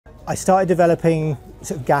I started developing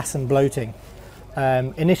sort of gas and bloating.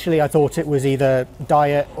 Initially I thought it was either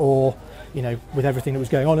diet or, you know, with everything that was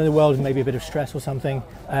going on in the world, maybe a bit of stress or something.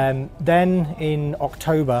 Then in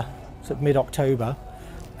October, sort of mid-October,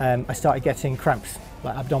 I started getting cramps,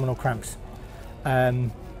 like abdominal cramps.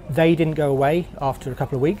 They didn't go away after a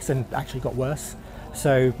couple of weeks and actually got worse.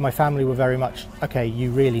 So my family were very much, okay,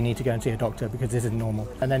 you really need to go and see a doctor because this isn't normal.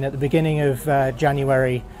 And then at the beginning of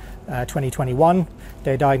January 2021,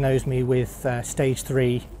 they diagnosed me with stage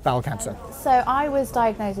 3 bowel cancer. So I was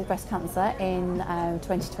diagnosed with breast cancer in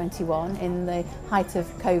 2021 in the height of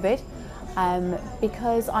COVID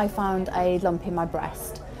because I found a lump in my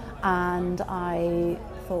breast, and I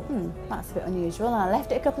thought, that's a bit unusual, and I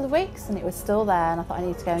left it a couple of weeks and it was still there, and I thought I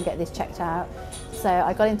need to go and get this checked out. So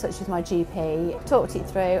I got in touch with my GP, talked it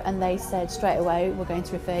through, and they said straight away, we're going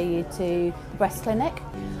to refer you to the breast clinic.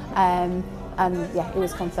 And yeah, it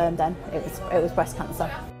was confirmed then, it was breast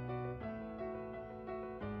cancer.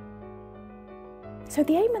 So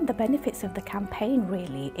the aim and the benefits of the campaign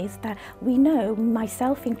really is that we know,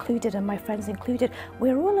 myself included and my friends included,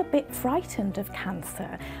 we're all a bit frightened of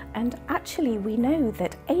cancer, and actually we know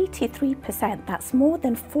that 83%, that's more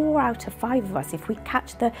than 4 out of 5 of us, if we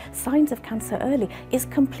catch the signs of cancer early, is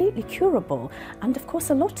completely curable. And of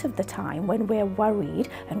course a lot of the time when we're worried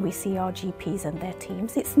and we see our GPs and their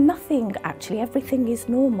teams, it's nothing actually, everything is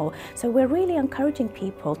normal. So we're really encouraging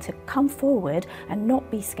people to come forward and not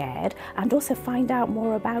be scared, and also find out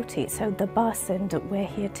more about it. So the bus, and we're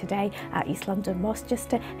here today at East London Mosque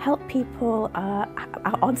just to help people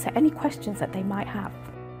answer any questions that they might have.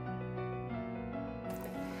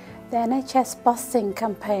 The NHS busing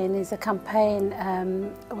campaign is a campaign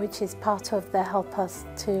which is part of the Help Us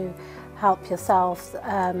to Help Yourselves,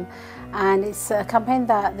 and it's a campaign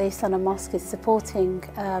that the East London Mosque is supporting.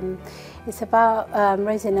 It's about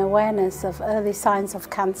raising awareness of early signs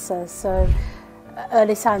of cancer. So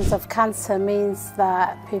early signs of cancer means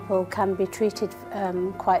that people can be treated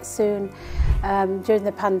quite soon. During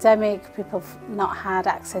the pandemic, people have not had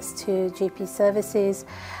access to GP services,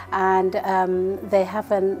 and they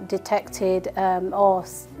haven't detected or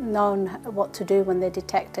known what to do when they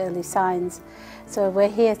detect early signs. So we're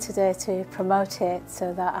here today to promote it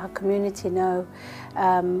so that our community know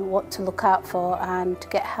what to look out for and to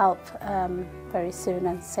get help very soon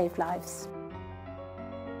and save lives.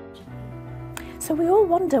 So we all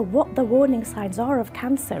wonder what the warning signs are of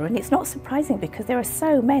cancer, and it's not surprising because there are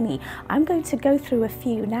so many. I'm going to go through a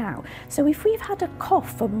few now. So if we've had a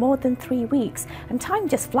cough for more than 3 weeks, and time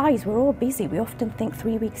just flies, we're all busy, we often think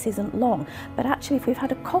 3 weeks isn't long, but actually if we've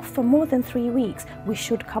had a cough for more than 3 weeks, we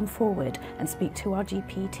should come forward and speak to our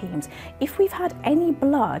GP teams. If we've had any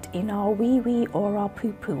blood in our wee-wee or our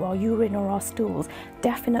poo-poo, our urine or our stools,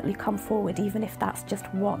 definitely come forward, even if that's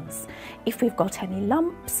just once. If we've got any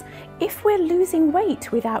lumps, if we're losing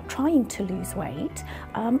weight without trying to lose weight,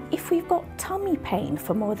 if we've got tummy pain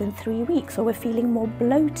for more than 3 weeks, or we're feeling more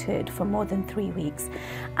bloated for more than 3 weeks.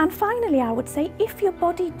 And finally, I would say if your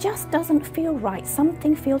body just doesn't feel right,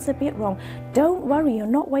 something feels a bit wrong, don't worry, you're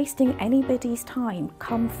not wasting anybody's time,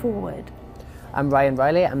 come forward. I'm Ryan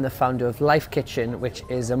Riley, I'm the founder of Life Kitchen, which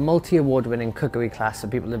is a multi-award winning cookery class for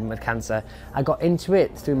people living with cancer. I got into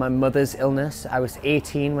it through my mother's illness. I was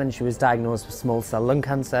 18 when she was diagnosed with small cell lung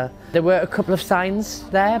cancer. There were a couple of signs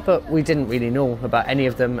there, but we didn't really know about any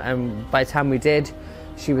of them, and by the time we did,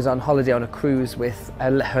 she was on holiday on a cruise with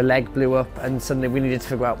her leg blew up, and suddenly we needed to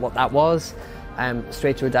figure out what that was.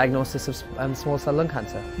 Straight to a diagnosis of small cell lung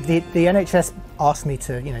cancer. The NHS asked me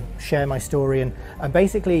to, share my story and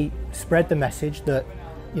basically spread the message that,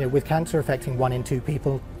 with cancer affecting 1 in 2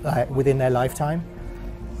 people within their lifetime,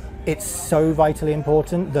 it's so vitally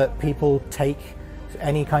important that people take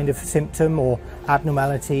any kind of symptom or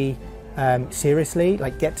abnormality seriously.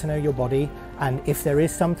 Like, get to know your body, and if there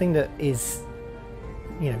is something that is,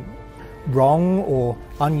 wrong or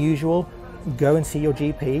unusual, go and see your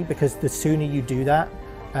GP, because the sooner you do that,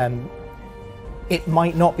 it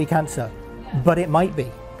might not be cancer, but it might be.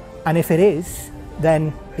 And if it is,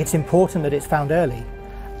 then it's important that it's found early.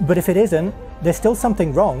 But if it isn't, there's still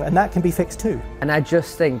something wrong, and that can be fixed too. And I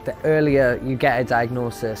just think the earlier you get a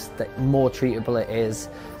diagnosis, the more treatable it is.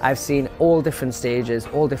 I've seen all different stages,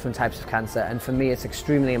 all different types of cancer, and for me it's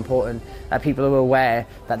extremely important that people are aware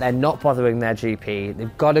that they're not bothering their GP.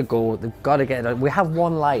 They've got to go, they've got to get it. We have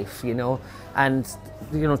one life, and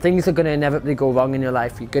things are going to inevitably go wrong in your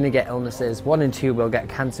life. You're going to get illnesses. 1 in 2 will get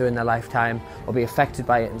cancer in their lifetime or be affected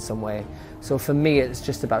by it in some way. So for me, it's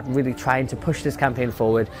just about really trying to push this campaign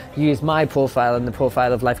forward, use my profile and the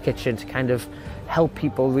profile of Life Kitchen to kind of help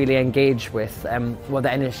people really engage with what the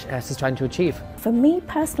NHS is trying to achieve? For me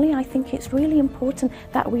personally, I think it's really important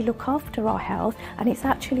that we look after our health, and it's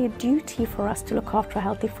actually a duty for us to look after our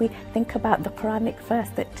health. If we think about the Quranic verse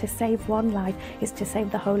that to save one life is to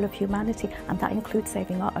save the whole of humanity, and that includes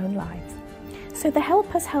saving our own lives. So the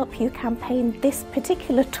Help Us Help You campaign, this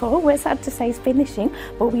particular tour, we're sad to say is finishing,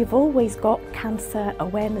 but we've always got cancer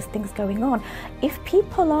awareness things going on. If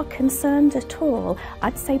people are concerned at all,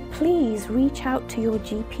 I'd say please reach out to your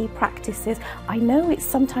GP practices. I know it's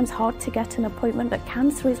sometimes hard to get an appointment, but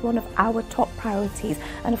cancer is one of our top priorities.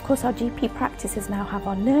 And of course our GP practices now have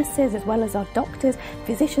our nurses as well as our doctors,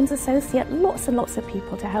 physicians associate, lots and lots of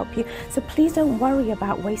people to help you. So please don't worry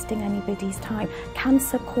about wasting anybody's time.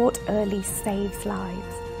 Cancer caught early saves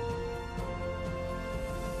lives.